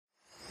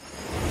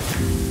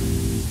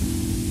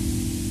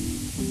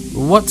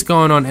What's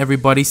going on,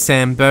 everybody?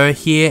 Sam Burr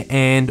here,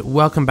 and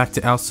welcome back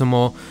to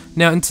Alsamore.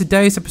 Now, in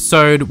today's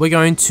episode, we're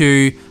going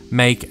to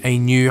make a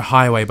new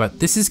highway, but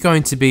this is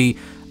going to be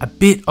a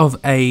bit of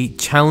a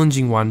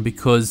challenging one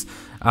because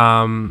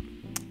we're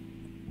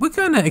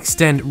going to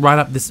extend right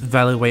up this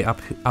valleyway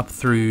up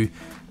through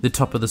the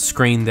top of the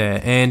screen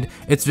there, and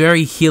it's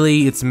very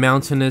hilly, it's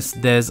mountainous,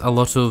 there's a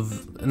lot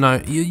of,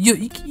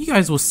 you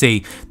guys will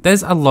see,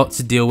 there's a lot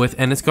to deal with,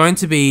 and it's going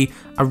to be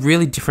a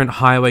really different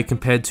highway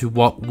compared to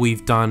what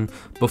we've done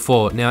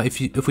before. Now, if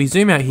we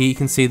zoom out here, you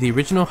can see the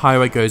original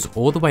highway goes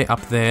all the way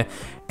up there,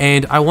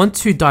 and I want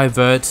to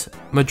divert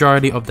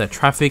majority of that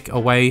traffic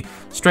away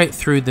straight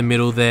through the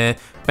middle there.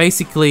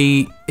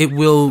 Basically, it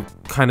will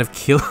kind of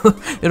kill,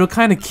 it'll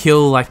kind of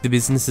kill like the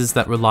businesses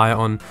that rely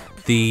on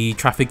the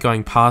traffic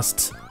going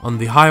past on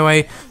the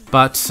highway,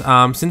 but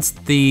since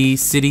the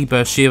city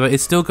Beersheba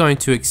is still going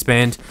to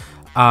expand,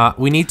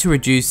 we need to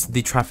reduce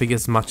the traffic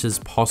as much as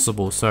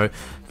possible. So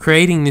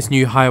creating this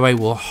new highway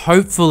will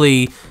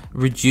hopefully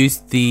reduce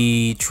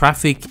the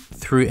traffic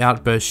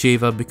throughout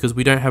Beersheba because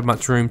we don't have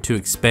much room to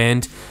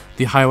expand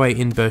the highway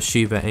in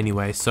Beersheba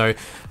anyway. So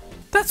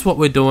that's what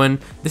we're doing.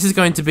 This is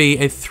going to be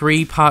a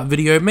 3-part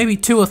video, maybe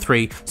 2 or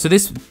 3. So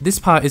this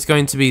part is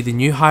going to be the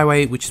new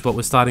highway, which is what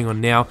we're starting on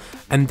now.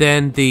 And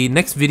then the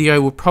next video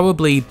will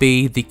probably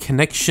be the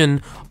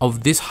connection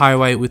of this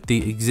highway with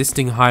the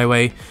existing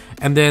highway.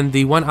 And then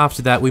the one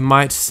after that, we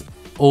might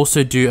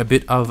also do a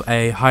bit of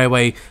a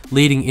highway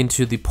leading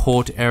into the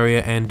port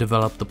area and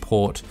develop the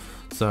port.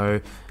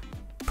 So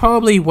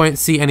probably won't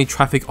see any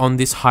traffic on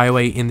this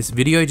highway in this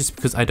video just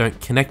because I don't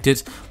connect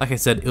it. Like I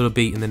said, it'll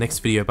be in the next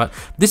video. But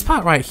this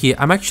part right here,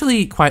 I'm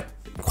actually quite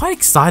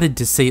excited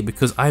to see it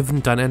because I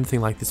haven't done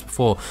anything like this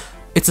before.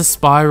 It's a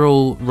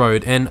spiral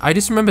road, and I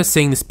just remember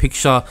seeing this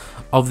picture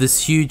of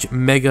this huge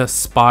mega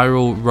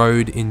spiral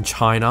road in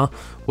China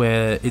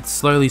where it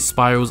slowly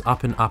spirals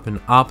up and up and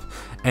up,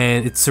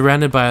 and it's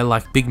surrounded by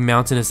like big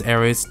mountainous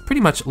areas,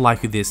 pretty much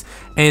like this.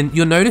 And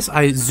you'll notice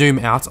I zoom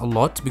out a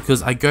lot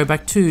because I go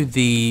back to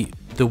the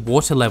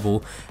water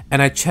level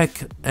and I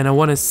check and I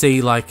want to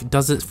see, like,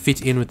 does it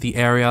fit in with the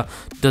area?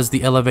 Does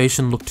the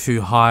elevation look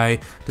too high?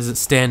 Does it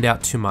stand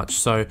out too much?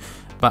 So,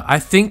 but I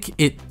think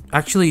it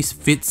actually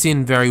fits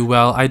in very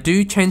well. I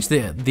do change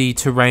the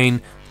terrain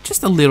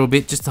just a little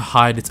bit just to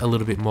hide it a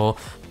little bit more,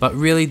 but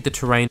really the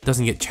terrain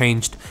doesn't get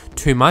changed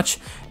too much.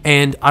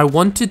 And I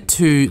wanted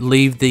to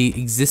leave the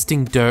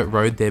existing dirt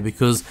road there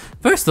because,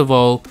 first of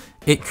all,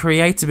 it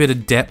creates a bit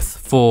of depth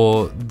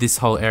for this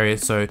whole area.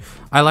 So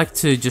I like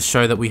to just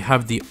show that we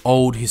have the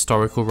old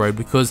historical road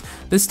because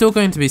there's still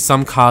going to be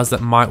some cars that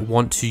might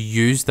want to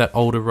use that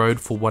older road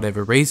for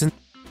whatever reason.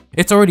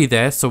 It's already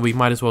there, so we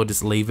might as well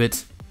just leave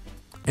it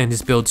and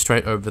just build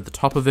straight over the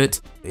top of it.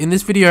 In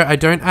this video, I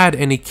don't add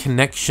any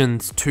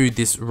connections to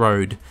this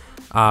road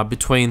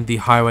between the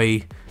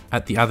highway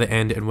at the other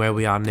end and where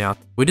we are now.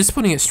 We're just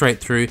putting it straight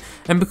through,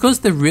 and because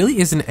there really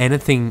isn't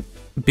anything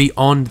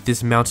beyond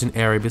this mountain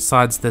area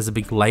besides there's a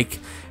big lake,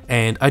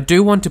 and I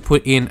do want to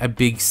put in a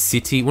big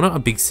city, well, not a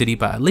big city,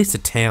 but at least a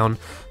town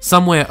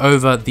somewhere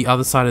over the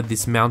other side of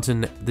this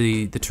mountain,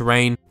 the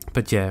terrain.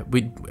 But yeah,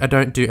 I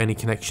don't do any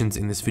connections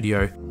in this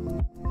video.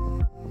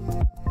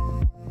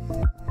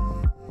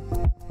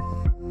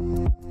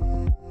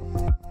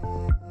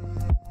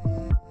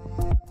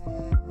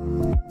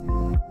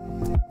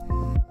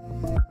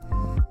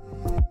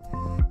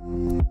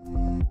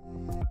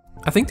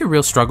 I think the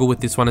real struggle with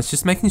this one is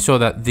just making sure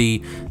that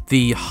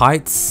the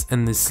heights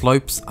and the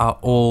slopes are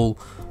all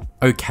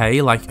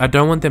okay. Like, I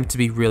don't want them to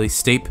be really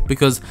steep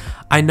because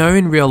I know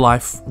in real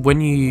life when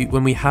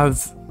we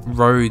have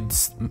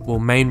roads, or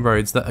main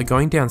roads that are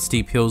going down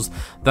steep hills,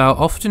 they'll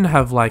often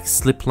have like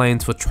slip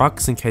lanes for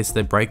trucks in case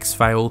their brakes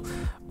fail.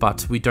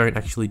 But we don't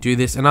actually do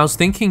this. And I was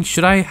thinking,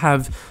 should I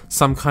have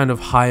some kind of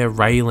higher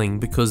railing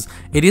because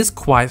it is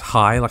quite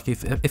high. Like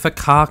if a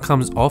car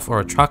comes off, or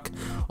a truck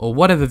or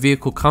whatever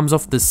vehicle comes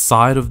off the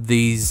side of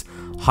these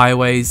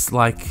highways,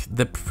 like,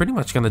 they're pretty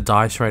much going to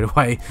die straight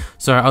away.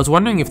 So I was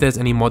wondering if there's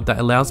any mod that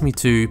allows me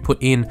to put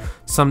in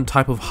some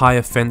type of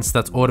higher fence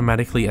that's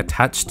automatically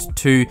attached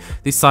to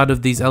the side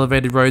of these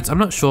elevated roads. I'm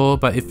not sure,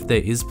 but if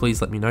there is,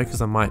 please let me know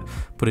because I might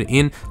put it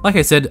in. Like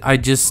I said, I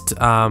just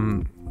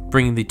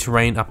bringing the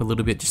terrain up a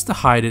little bit just to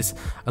hide it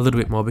a little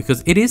bit more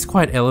because it is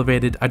quite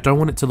elevated. I don't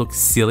want it to look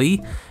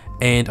silly,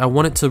 and I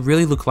want it to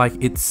really look like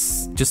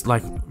it's just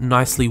like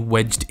nicely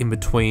wedged in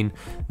between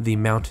the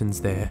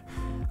mountains there.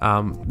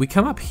 We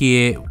come up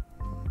here,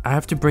 I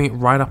have to bring it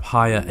right up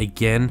higher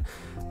again,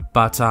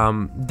 but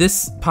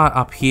this part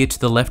up here to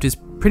the left is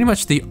pretty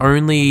much the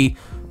only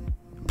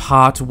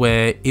part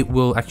where it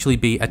will actually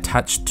be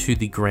attached to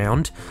the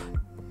ground.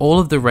 All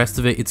of the rest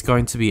of it, it's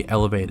going to be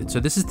elevated. So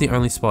this is the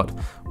only spot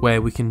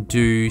where we can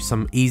do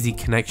some easy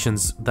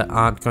connections that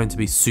aren't going to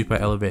be super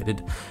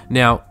elevated.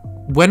 Now,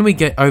 when we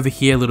get over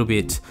here a little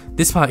bit,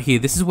 this part here,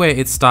 this is where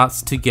it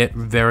starts to get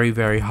very,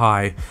 very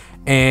high.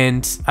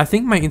 And I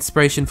think my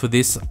inspiration for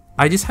this,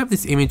 I just have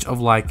this image of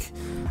like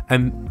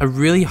a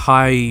really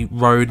high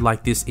road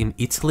like this in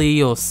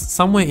Italy or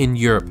somewhere in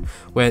Europe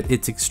where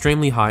it's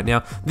extremely high.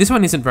 Now, this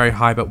one isn't very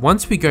high, but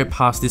once we go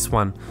past this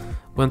one,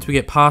 once we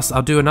get past,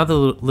 I'll do another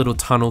little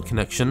tunnel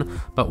connection,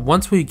 but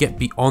once we get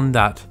beyond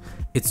that,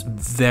 it's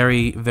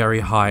very, very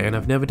high, and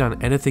I've never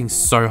done anything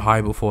so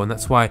high before, and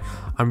that's why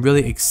I'm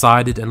really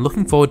excited and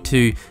looking forward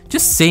to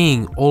just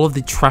seeing all of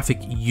the traffic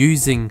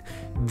using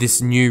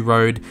this new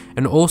road,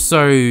 and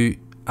also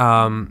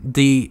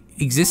the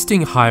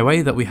existing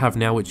highway that we have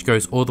now, which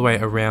goes all the way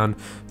around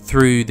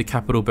through the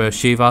capital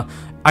Beersheba.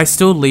 I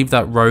still leave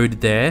that road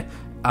there,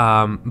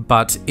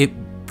 but it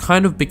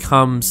kind of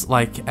becomes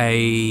like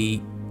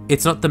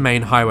it's not the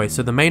main highway.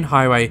 So the main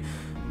highway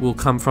will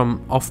come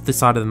from off the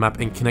side of the map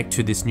and connect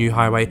to this new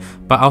highway,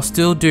 but I'll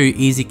still do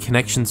easy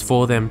connections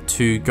for them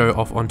to go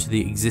off onto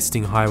the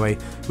existing highway,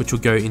 which will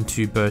go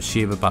into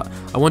Beersheba. But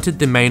I wanted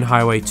the main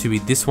highway to be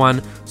this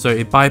one, so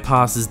it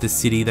bypasses the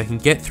city. They can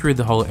get through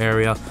the whole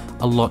area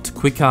a lot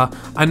quicker.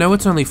 I know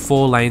it's only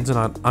 4 lanes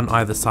on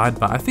either side,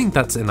 but I think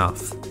that's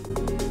enough.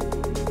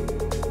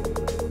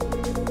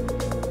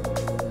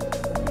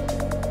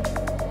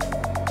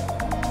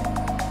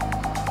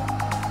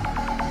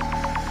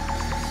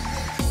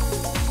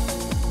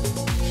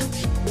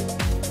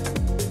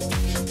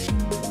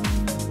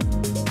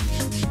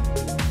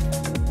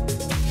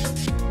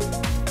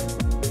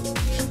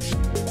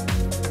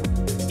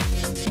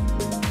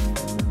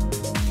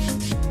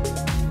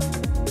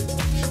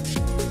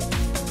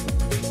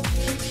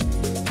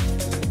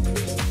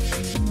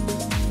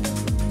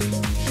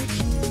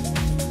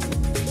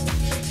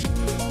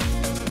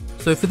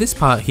 So for this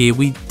part here,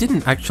 we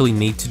didn't actually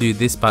need to do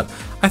this, but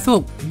I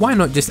thought, why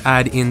not just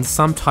add in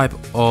some type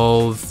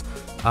of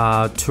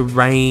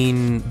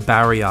terrain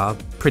barrier,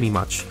 pretty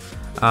much.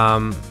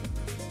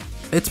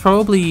 It's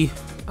probably,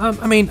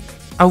 I mean,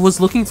 I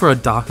was looking for a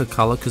darker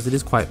color because it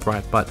is quite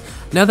bright, but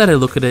now that I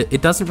look at it,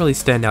 it doesn't really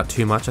stand out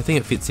too much. I think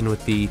it fits in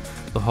with the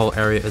whole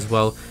area as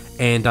well.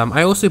 And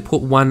I also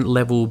put one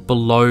level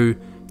below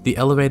the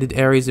elevated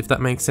areas, if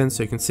that makes sense.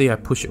 So you can see I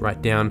push it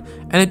right down,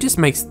 and it just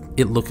makes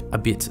it look a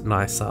bit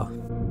nicer.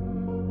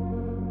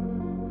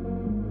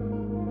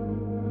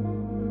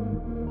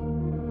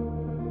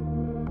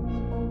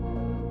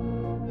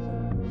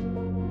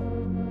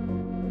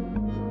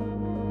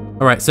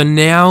 Alright, so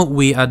now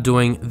we are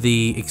doing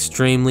the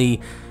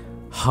extremely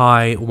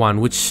high one,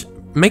 which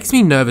makes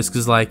me nervous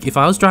because, like, if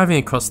I was driving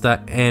across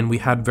that and we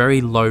had very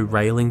low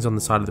railings on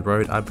the side of the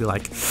road, I'd be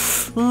like,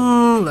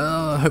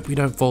 I hope we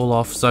don't fall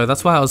off. So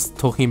that's why I was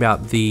talking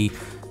about the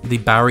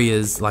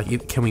barriers.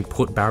 Like, can we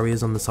put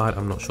barriers on the side?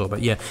 I'm not sure,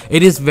 but yeah,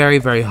 it is very,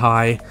 very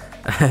high.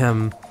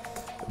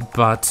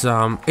 But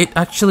it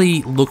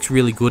actually looks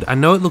really good. I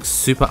know it looks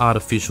super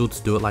artificial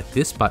to do it like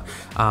this, but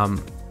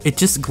it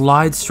just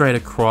glides straight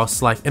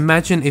across. Like,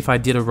 imagine if I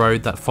did a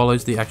road that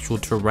follows the actual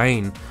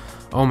terrain.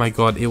 Oh my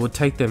god, it would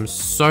take them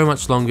so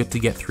much longer to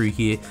get through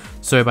here.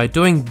 So by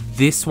doing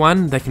this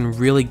one, they can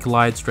really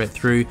glide straight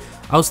through.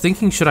 I was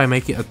thinking, should I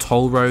make it a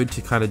toll road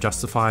to kind of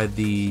justify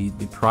the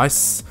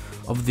price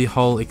of the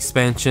whole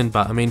expansion?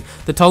 But I mean,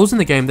 the tolls in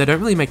the game, they don't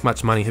really make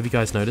much money. Have you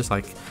guys noticed?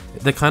 Like,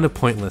 they're kind of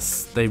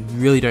pointless. They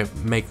really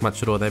don't make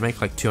much at all. They make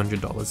like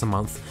 $200 a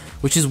month,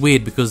 which is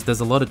weird because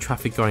there's a lot of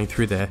traffic going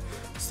through there.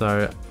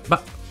 So,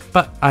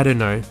 but I don't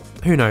know.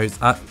 Who knows?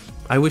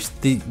 I wish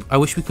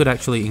we could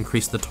actually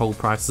increase the toll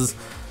prices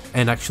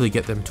and actually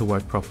get them to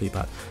work properly,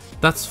 but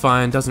that's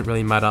fine, doesn't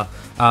really matter.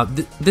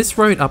 This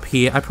road up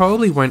here, I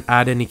probably won't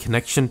add any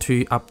connection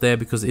to up there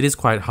because it is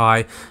quite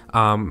high,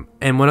 and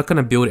we're not going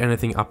to build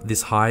anything up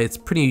this high. It's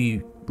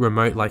pretty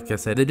remote, like I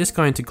said. They're just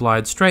going to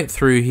glide straight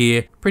through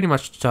here, pretty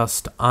much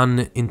just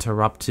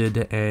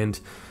uninterrupted, and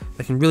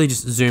they can really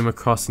just zoom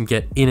across and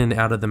get in and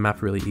out of the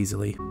map really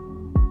easily.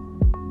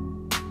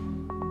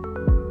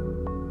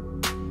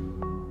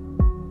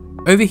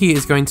 Over here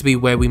is going to be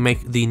where we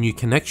make the new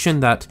connection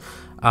that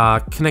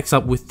connects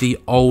up with the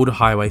old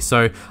highway.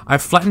 So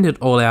I've flattened it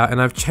all out and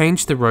I've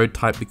changed the road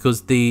type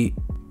because the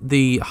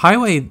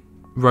highway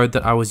road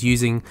that I was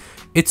using,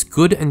 it's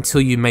good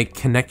until you make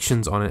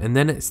connections on it, and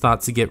then it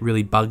starts to get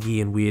really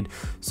buggy and weird.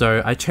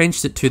 So I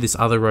changed it to this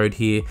other road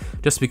here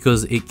just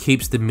because it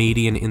keeps the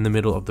median in the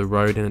middle of the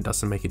road and it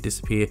doesn't make it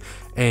disappear,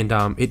 and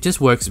it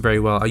just works very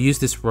well. I use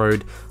this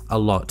road a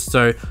lot.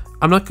 So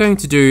I'm not going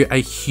to do a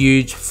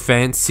huge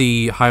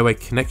fancy highway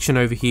connection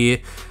over here.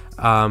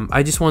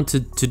 I just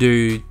wanted to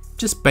do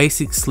just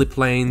basic slip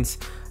lanes,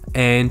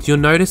 and you'll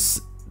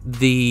notice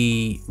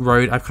the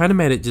road, I've kind of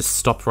made it just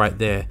stop right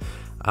there.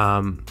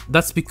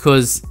 That's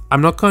because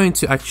I'm not going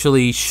to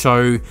actually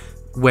show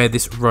where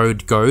this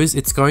road goes.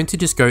 It's going to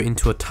just go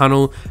into a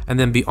tunnel, and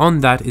then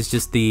beyond that is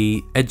just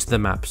the edge of the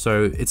map.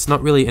 So it's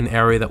not really an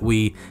area that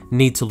we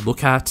need to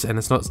look at, and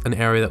it's not an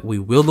area that we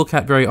will look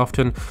at very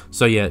often.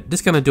 So yeah,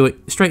 just gonna do it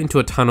straight into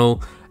a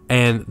tunnel,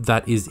 and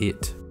that is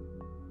it.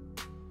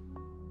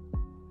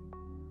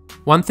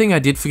 One thing I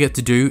did forget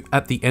to do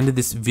at the end of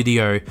this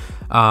video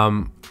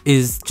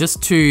is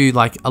just to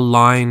like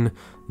align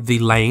the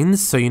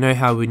lanes. So you know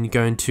how when you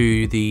go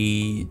into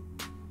the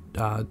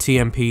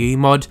TMPE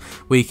mod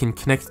where you can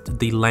connect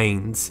the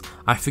lanes.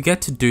 I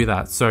forget to do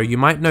that, so you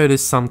might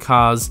notice some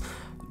cars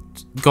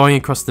going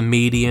across the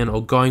median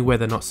or going where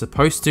they're not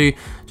supposed to,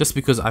 just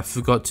because I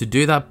forgot to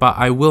do that, but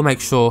I will make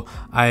sure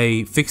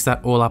I fix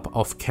that all up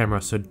off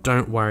camera, so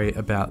don't worry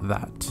about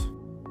that.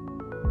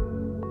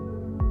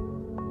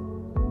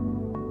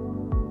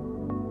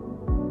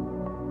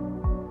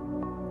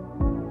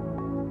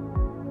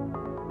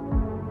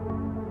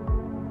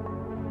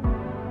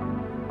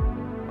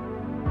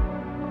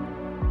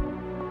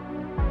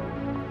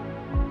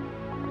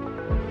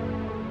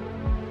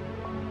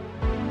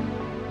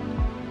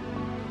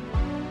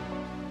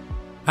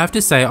 I have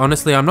to say,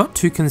 honestly, I'm not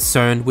too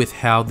concerned with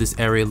how this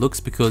area looks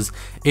because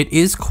it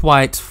is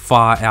quite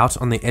far out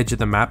on the edge of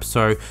the map,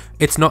 so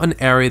it's not an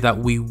area that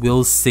we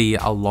will see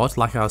a lot,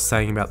 like I was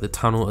saying about the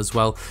tunnel as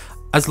well.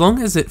 As long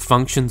as it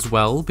functions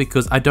well,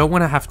 because I don't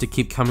want to have to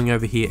keep coming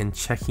over here and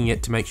checking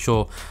it to make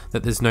sure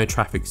that there's no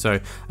traffic. So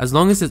as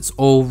long as it's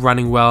all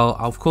running well,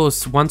 of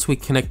course, once we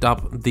connect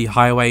up the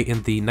highway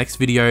in the next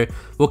video,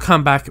 we'll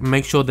come back,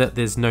 make sure that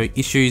there's no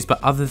issues.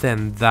 But other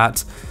than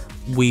that,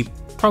 we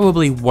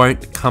probably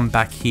won't come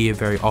back here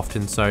very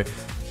often, so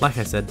like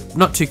I said,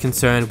 not too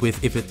concerned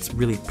with if it's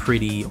really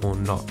pretty or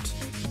not.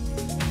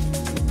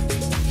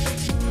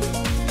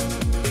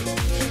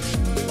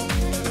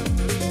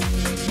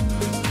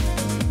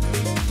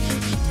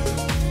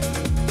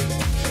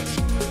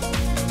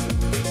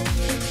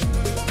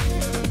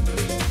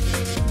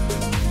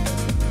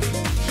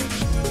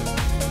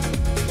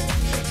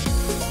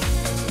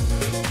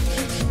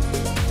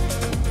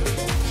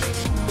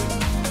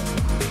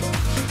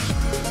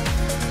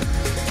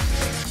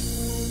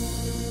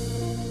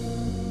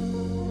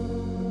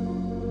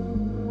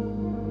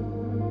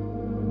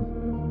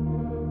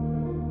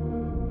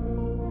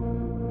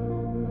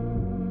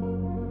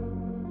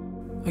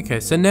 Okay,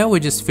 so now we're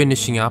just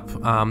finishing up.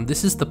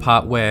 This is the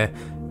part where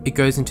it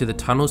goes into the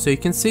tunnel, so you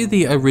can see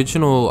the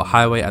original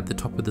highway at the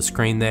top of the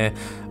screen there,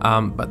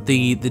 but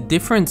the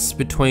difference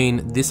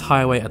between this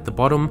highway at the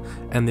bottom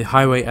and the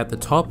highway at the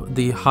top,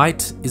 the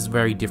height is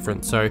very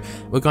different. So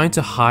we're going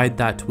to hide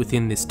that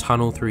within this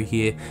tunnel through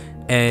here,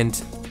 and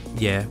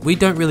yeah, we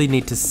don't really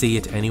need to see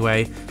it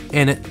anyway,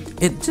 and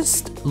it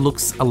just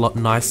looks a lot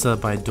nicer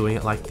by doing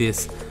it like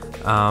this.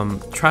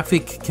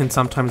 Traffic can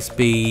sometimes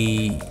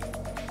be,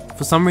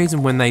 for some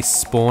reason, when they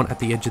spawn at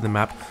the edge of the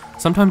map,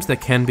 sometimes there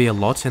can be a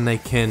lot and they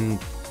can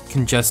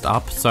congest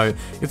up, so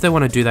if they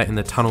want to do that in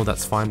the tunnel,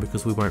 that's fine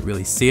because we won't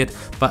really see it,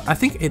 but I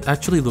think it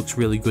actually looks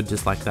really good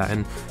just like that,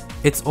 and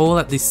it's all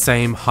at the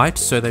same height,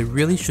 so they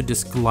really should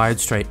just glide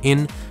straight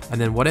in,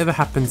 and then whatever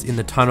happens in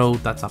the tunnel,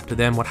 that's up to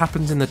them. What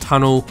happens in the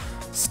tunnel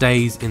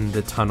stays in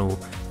the tunnel,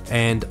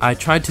 and I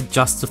tried to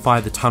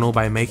justify the tunnel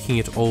by making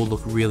it all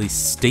look really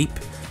steep,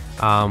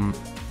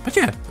 but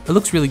yeah, it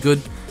looks really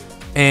good.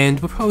 And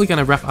we're probably going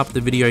to wrap up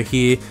the video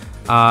here.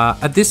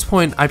 At this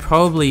point, I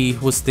probably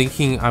was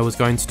thinking I was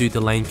going to do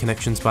the lane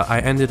connections, but I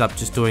ended up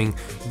just doing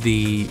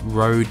the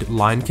road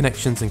line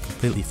connections and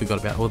completely forgot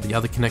about all the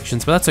other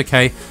connections, but that's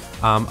okay.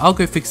 I'll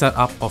go fix that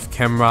up off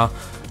camera,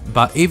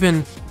 but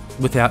even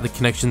without the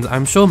connections,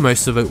 I'm sure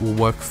most of it will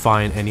work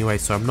fine anyway,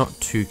 so I'm not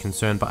too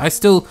concerned, but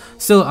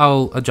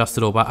I'll adjust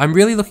it all. But I'm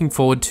really looking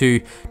forward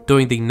to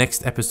doing the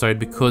next episode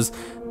because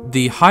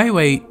the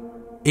highway,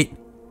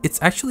 it's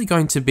actually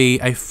going to be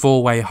a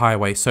four-way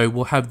highway. So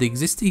we'll have the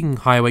existing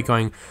highway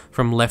going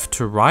from left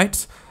to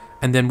right,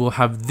 and then we'll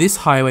have this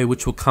highway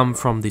which will come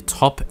from the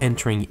top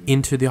entering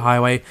into the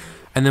highway,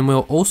 and then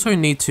we'll also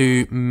need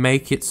to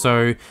make it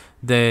so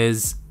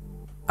there's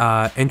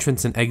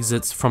entrance and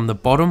exits from the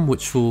bottom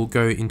which will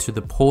go into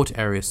the port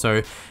area.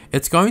 So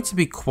it's going to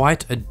be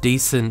quite a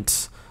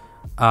decent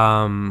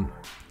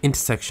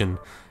intersection,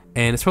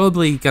 and it's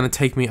probably going to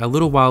take me a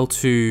little while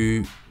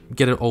to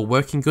get it all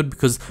working good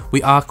because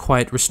we are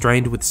quite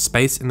restrained with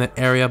space in that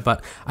area,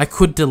 but I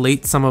could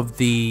delete some of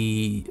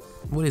the,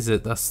 what is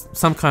it,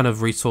 some kind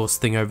of resource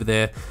thing over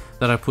there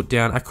that I put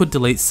down. I could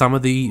delete some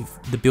of the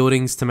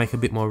buildings to make a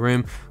bit more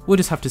room. We'll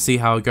just have to see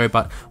how it go,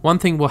 but one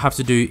thing we'll have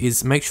to do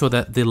is make sure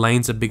that the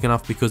lanes are big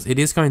enough because it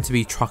is going to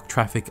be truck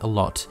traffic a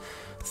lot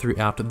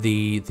throughout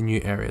the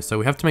new area. So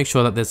we have to make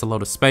sure that there's a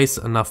lot of space,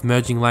 enough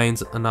merging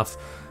lanes, enough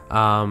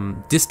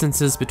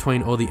distances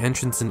between all the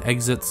entrance and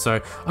exits.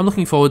 So I'm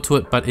looking forward to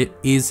it, but it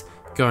is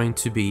going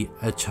to be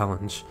a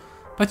challenge.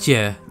 But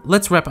yeah,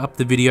 let's wrap up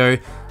the video.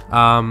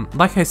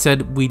 Like I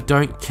said, we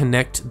don't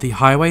connect the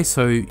highway,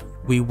 so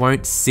we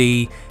won't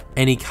see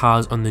any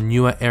cars on the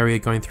newer area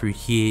going through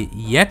here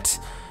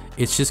yet.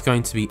 It's just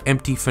going to be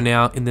empty for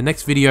now. In the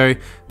next video,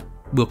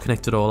 we'll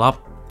connect it all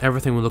up.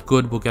 Everything will look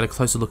good. We'll get a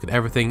closer look at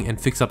everything and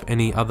fix up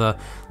any other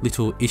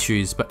little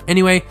issues. But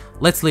anyway,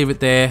 let's leave it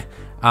there.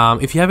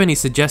 If you have any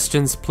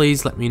suggestions,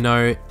 please let me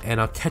know,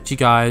 and I'll catch you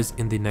guys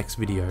in the next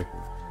video.